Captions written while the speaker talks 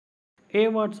Hey,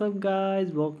 what's up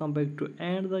guys, welcome back to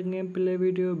another gameplay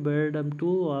video. Braindom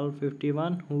 2 all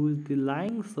 51 who is the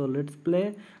lying, so let's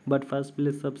play. But first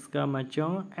please subscribe my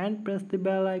channel and press the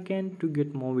bell icon to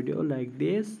get more video like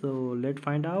this. So let's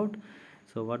find out.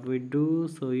 So what we do,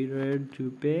 so you ready to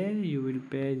pay, you will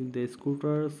pay the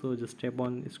scooter, so just tap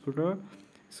on scooter.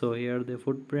 So here the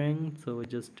footprint, so we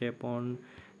just tap on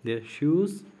their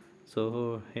shoes.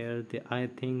 So here the I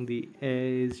think the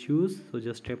A is shoes, so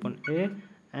just tap on A.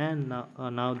 And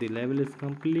now the level is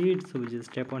complete, so we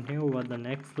just tap on here over the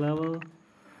next level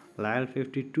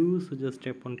 52. So just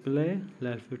tap on play.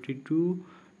 Level 52,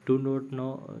 do not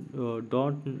know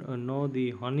don't know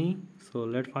the honey, so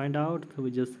let's find out. So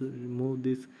we just move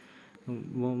this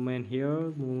movement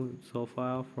here, move so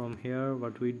far from here.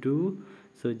 What we do,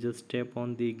 so just tap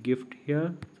on the gift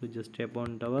here, so just tap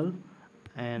on double.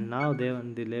 And now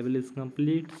the level is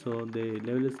complete, so the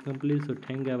level is complete. So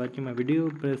thank you for watching my video.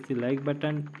 Press the like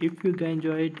button if you guys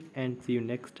enjoy it, and see you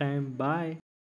next time. Bye.